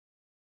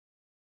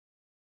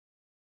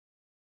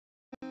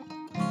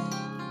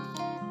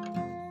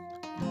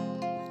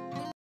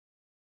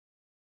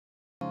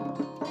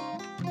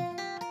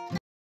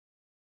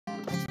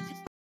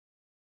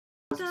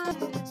I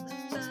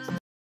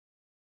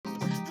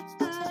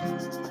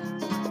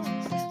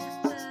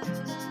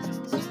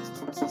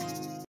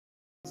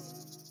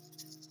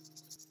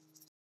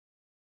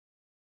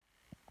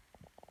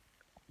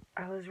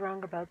was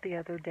wrong about the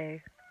other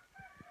day.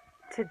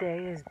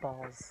 Today is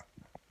balls.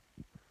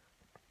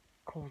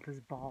 Cold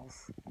as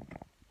balls.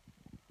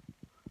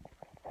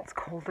 It's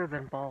colder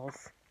than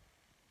balls.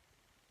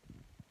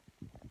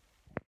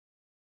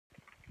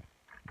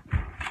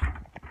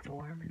 It's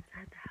warm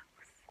inside the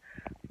house.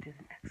 We did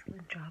an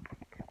excellent job.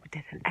 We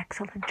did an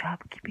excellent job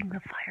keeping the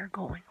fire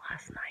going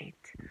last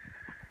night.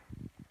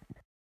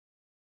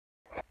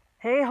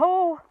 Hey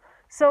ho!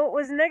 So it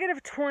was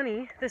negative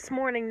 20 this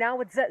morning. Now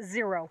it's at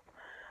 0.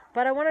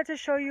 But I wanted to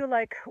show you,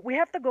 like, we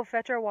have to go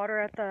fetch our water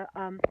at the,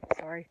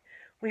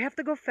 we have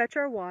to go fetch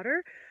our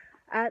water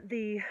at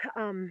the,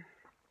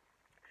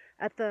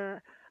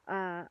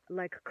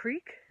 like,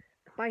 creek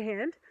by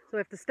hand. So we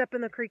have to step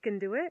in the creek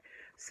and do it.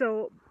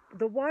 So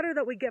the water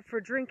that we get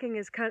for drinking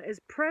is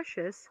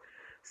precious.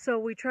 So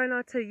we try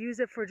not to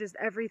use it for just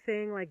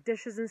everything, like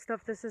dishes and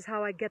stuff. This is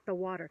how I get the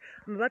water.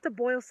 I'm about to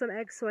boil some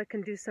eggs so I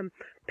can do some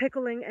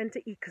pickling and to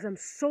eat because I'm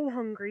so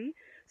hungry.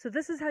 So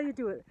this is how you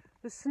do it.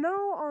 The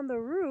snow on the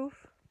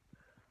roof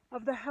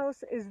of the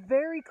house is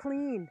very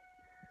clean.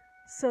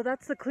 So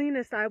that's the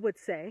cleanest, I would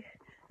say.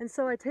 And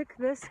so I take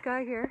this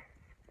guy here.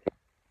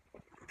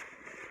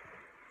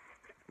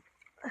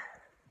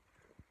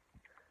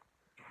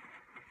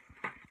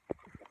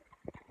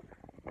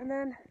 And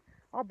then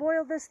I'll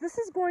boil this. This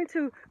is going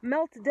to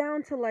melt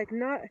down to like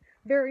not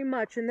very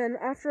much. And then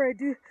after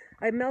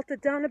I melt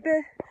it down a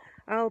bit,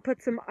 I'll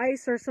put some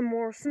ice or some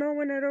more snow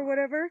in it or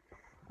whatever.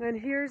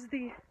 And here's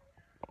the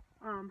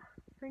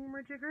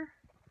thingamajigger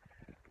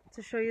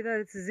to show you that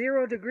it's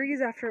 0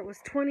 degrees after it was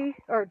 20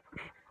 or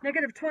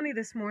negative 20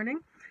 this morning.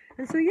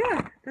 And so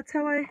yeah, that's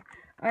how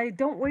I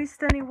don't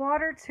waste any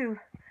water to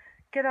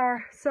get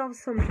ourselves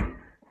some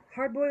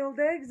hard-boiled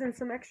eggs and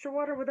some extra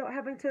water without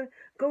having to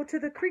go to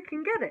the creek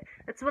and get it.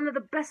 It's one of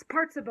the best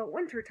parts about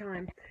winter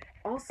time.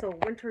 Also,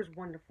 winter's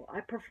wonderful.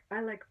 I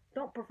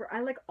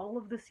like all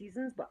of the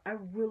seasons, but I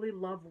really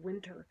love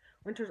winter.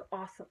 Winter's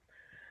awesome.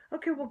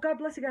 Okay, well, God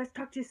bless you guys.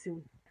 Talk to you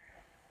soon.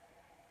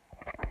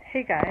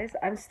 Hey guys,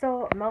 I'm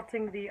still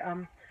melting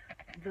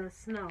the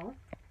snow.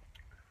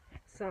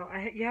 So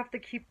you have to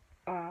keep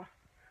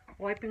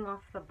wiping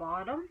off the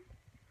bottom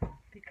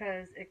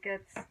because it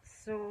gets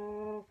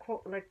so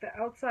cold, like the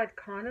outside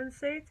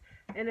condensates,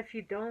 and if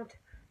you don't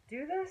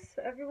do this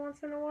every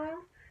once in a while,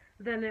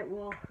 then it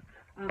will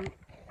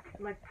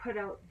like put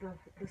out the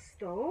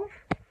stove,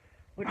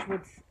 which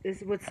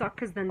would suck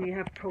because then you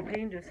have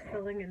propane just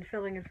filling and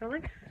filling and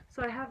filling.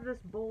 So I have this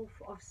bowl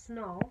of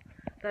snow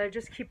that I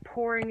just keep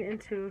pouring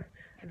into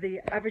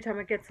every time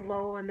it gets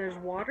low and there's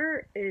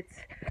water,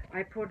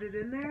 I put it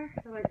in there,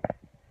 like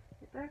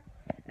that,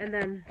 and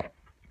then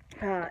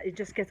it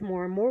just gets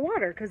more and more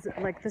water because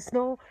like the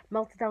snow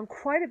melted down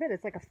quite a bit.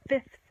 It's like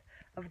 1/5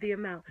 of the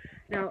amount.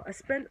 Now I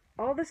spent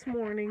all this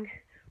morning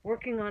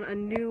working on a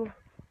new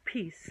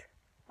piece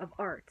of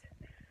art,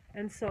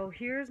 and so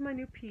here's my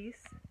new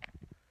piece.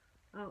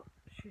 Oh,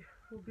 she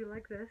will be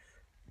like this.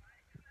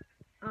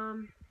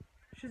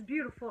 She's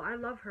beautiful. I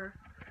love her.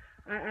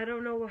 I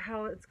don't know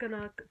how it's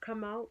gonna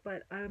come out,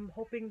 but I'm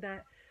hoping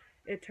that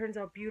it turns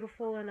out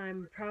beautiful and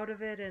I'm proud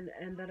of it,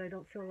 and that I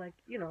don't feel like,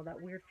 you know, that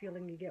weird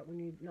feeling you get when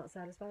you're not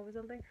satisfied with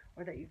something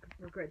or that you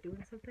regret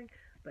doing something.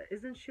 But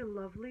isn't she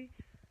lovely?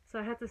 So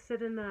I had to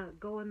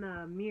go in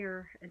the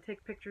mirror and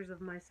take pictures of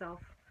myself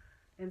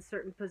in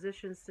certain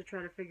positions to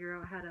try to figure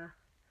out how to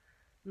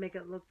make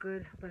it look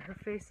good. But her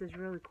face is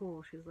really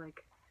cool. She's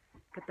like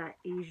got that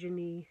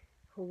Asian-y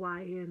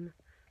Hawaiian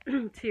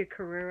Tia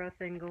Carrera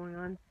thing going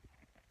on.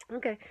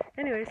 Okay,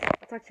 anyways,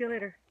 I'll talk to you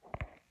later.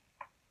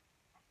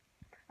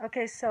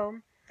 Okay,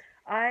 so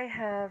I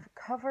have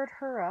covered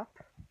her up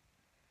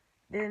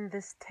in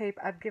this tape.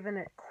 I've given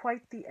it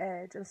quite the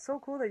edge. And so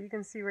cool that you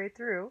can see right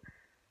through.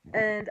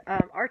 And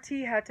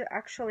RT had to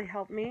actually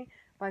help me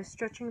by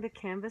stretching the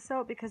canvas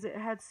out because it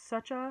had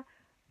such a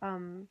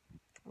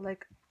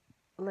like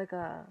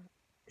a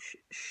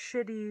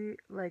shitty,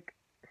 like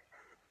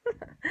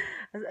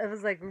it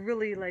was like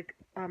really like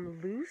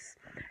loose,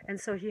 and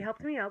so he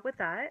helped me out with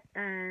that,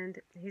 and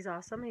he's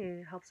awesome.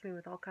 He helps me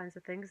with all kinds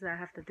of things that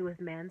have to do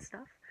with man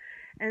stuff.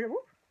 And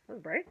ooh, that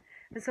was bright.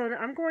 And so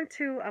I'm going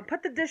to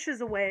put the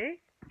dishes away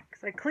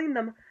because I cleaned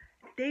them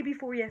day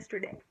before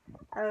yesterday.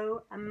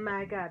 Oh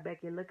my God,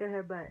 Becky, look at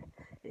her butt.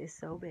 It's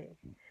so big.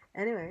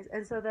 Anyways,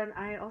 and so then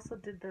I also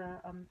did the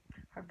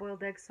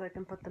hard-boiled eggs so I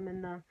can put them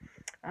in the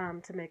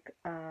to make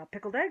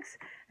pickled eggs.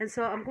 And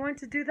so I'm going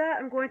to do that.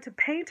 I'm going to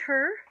paint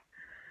her.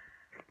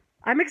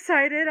 I'm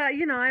excited.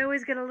 You know, I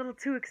always get a little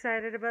too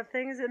excited about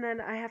things, and then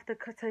I have to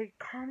say,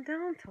 calm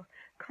down,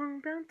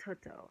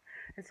 Toto.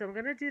 And so I'm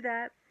going to do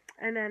that,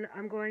 and then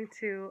I'm going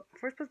to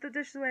first put the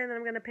dishes away, and then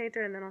I'm going to paint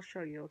her, and then I'll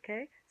show you,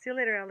 okay? See you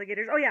later,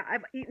 alligators. Oh, yeah,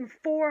 I've eaten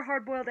 4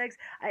 hard-boiled eggs.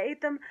 I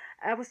ate them.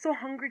 I was so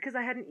hungry because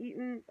I hadn't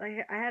eaten.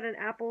 I had an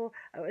apple,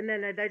 and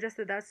then I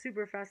digested that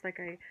super fast. Like,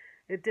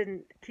 it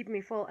didn't keep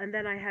me full. And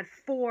then I had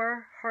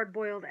 4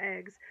 hard-boiled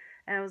eggs,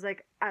 and I was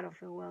like, I don't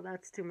feel well.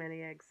 That's too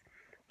many eggs.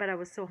 But I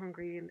was so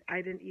hungry, and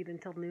I didn't eat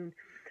until noon.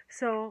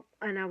 So,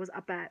 and I was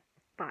up at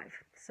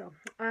 5. So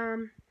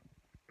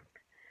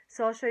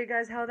I'll show you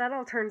guys how that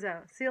all turns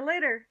out. See you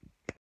later.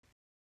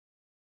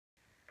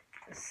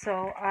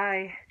 So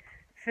I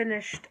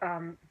finished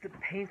the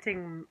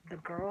painting the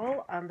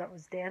girl that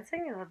was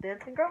dancing, the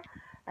dancing girl,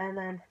 and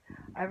then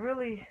I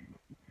really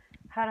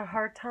had a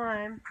hard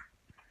time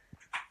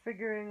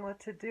figuring what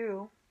to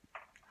do.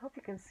 I hope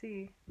you can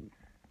see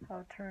how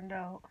it turned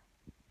out.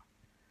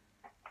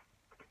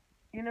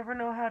 You never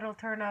know how it'll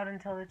turn out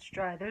until it's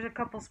dry. There's a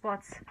couple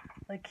spots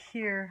like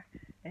here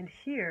and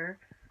here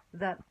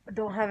that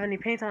don't have any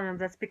paint on them.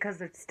 That's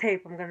because it's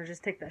tape. I'm gonna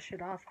just take that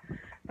shit off.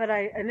 But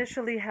I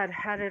initially had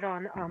it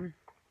on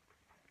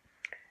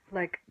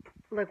like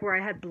where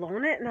I had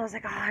blown it, and I was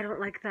like, oh, I don't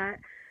like that.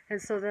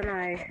 And so then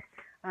I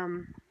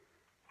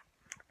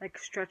like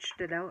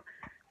stretched it out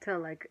to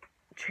like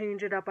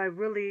change it up. I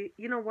really,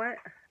 you know what?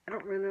 I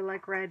don't really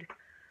like red.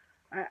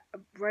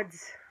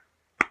 Red's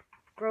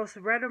gross.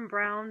 Red and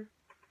brown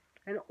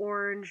and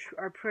orange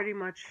are pretty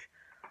much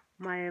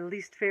my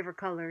least favorite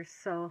colors.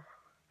 So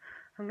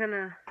I'm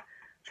gonna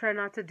try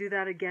not to do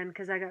that again,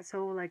 because I got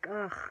so like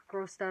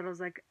grossed out. I was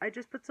like, I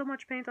just put so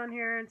much paint on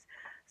here, and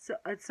so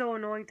it's so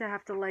annoying to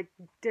have to like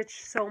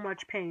ditch so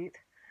much paint.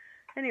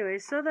 Anyway,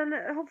 so then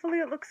hopefully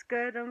it looks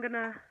good. I'm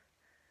gonna,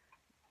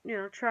 you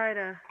know, try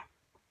to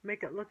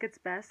make it look its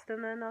best,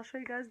 and then I'll show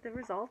you guys the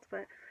result.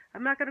 But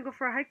I'm not gonna go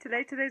for a hike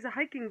today. Today's a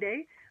hiking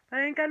day, but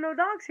I ain't got no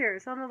dogs here.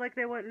 It sounded like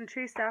they went and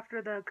chased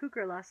after the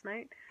cougar last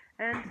night,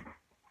 and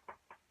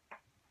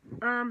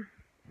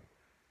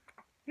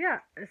yeah,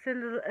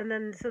 and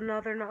then so now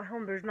they're not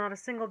home. There's not a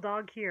single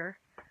dog here,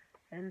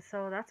 and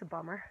so that's a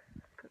bummer.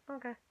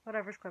 Okay,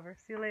 whatever's clever.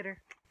 See you later.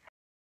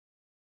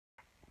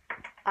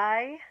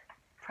 I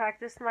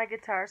practiced my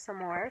guitar some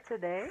more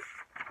today,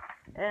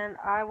 and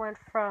I went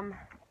from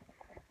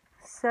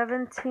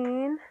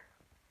 17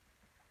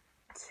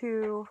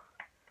 to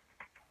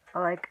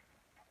like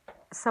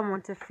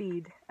someone to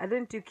feed. I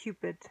didn't do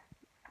Cupid,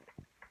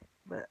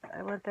 but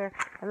I went there,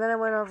 and then I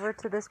went over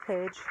to this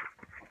page.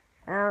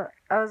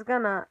 I was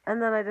gonna, and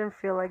then I didn't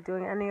feel like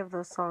doing any of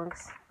those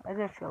songs. I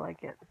didn't feel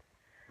like it.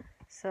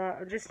 So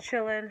I'm just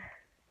chilling,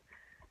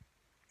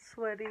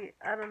 sweaty.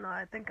 I don't know.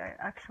 I think I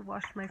actually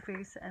washed my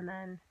face, and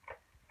then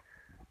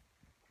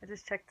I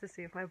just checked to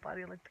see if my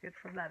body looked good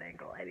from that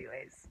angle.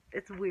 Anyways,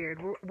 it's weird.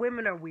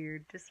 Women are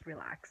weird. Just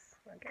relax,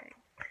 okay?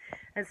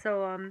 And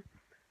so,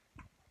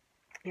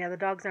 yeah, the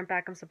dogs aren't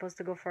back. I'm supposed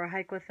to go for a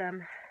hike with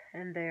them,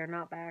 and they are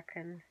not back,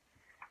 and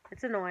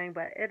it's annoying,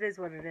 but it is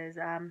what it is.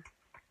 I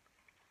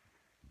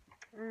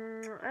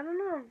don't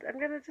know. I'm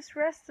gonna just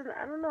rest, and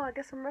I don't know. I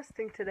guess I'm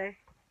resting today.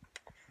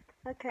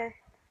 Okay.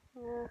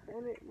 Yeah.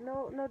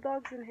 No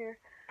dogs in here.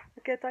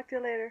 Okay. Talk to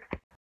you later.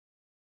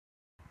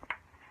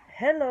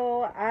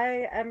 Hello.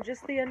 I am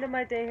just the end of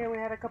my day here. We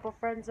had a couple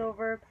friends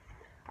over.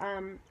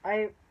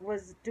 I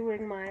was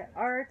doing my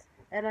art,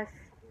 and I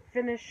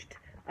finished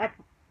up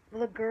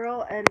the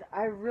girl, and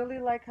I really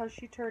like how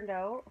she turned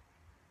out.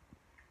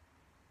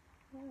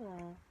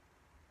 Yeah.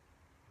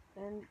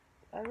 And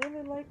I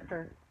really like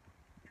her.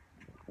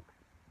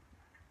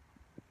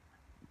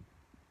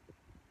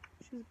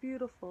 She's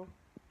beautiful.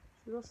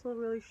 She's also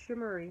really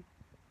shimmery.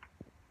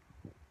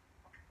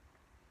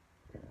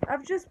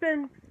 I've just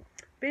been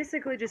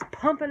basically just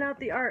pumping out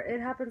the art. It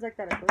happens like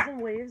that. It goes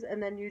in waves,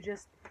 and then you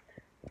just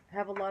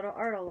have a lot of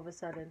art all of a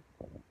sudden.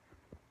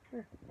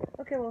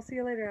 Okay, well, see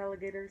you later,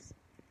 alligators.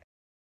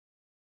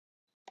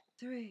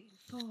 3,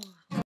 4.